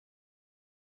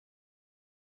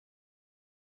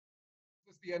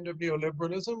the end of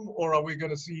neoliberalism, or are we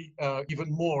going to see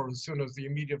even more as soon as the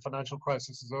immediate financial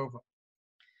crisis is over?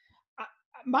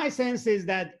 My sense is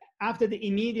that after the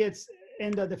immediate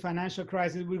end of the financial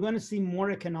crisis, we're going to see more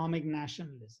economic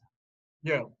nationalism.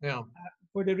 Yeah, yeah.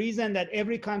 For the reason that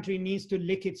every country needs to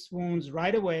lick its wounds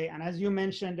right away. And as you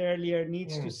mentioned earlier,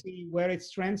 needs to see where its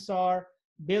strengths are,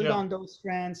 build on those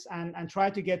strengths, and try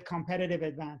to get competitive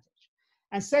advantage.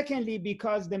 And secondly,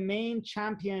 because the main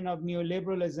champion of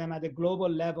neoliberalism at the global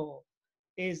level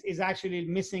is actually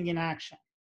missing in action,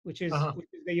 which is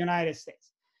the United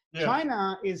States. Yeah.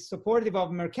 China is supportive of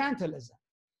mercantilism,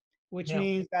 which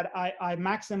means that I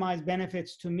maximize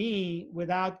benefits to me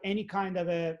without any kind of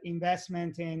a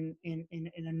investment in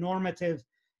a normative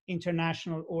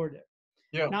international order.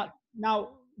 Yeah.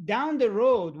 Now, down the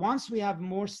road, once we have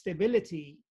more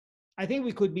stability, I think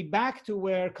we could be back to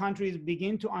where countries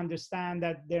begin to understand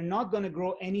that they're not going to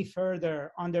grow any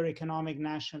further under economic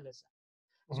nationalism.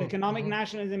 So economic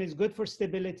nationalism is good for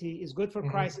stability, is good for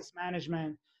crisis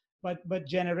management, but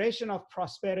generation of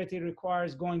prosperity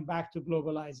requires going back to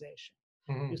globalization.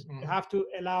 You have to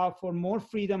allow for more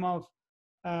freedom of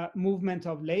movement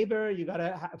of labor. You got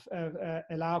to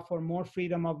allow for more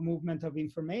freedom of movement of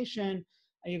information,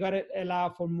 and you got to allow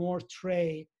for more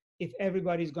trade if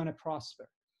everybody's going to prosper.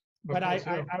 But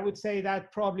I would say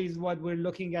that probably is what we're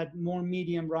looking at more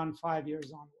medium run 5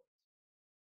 years onward.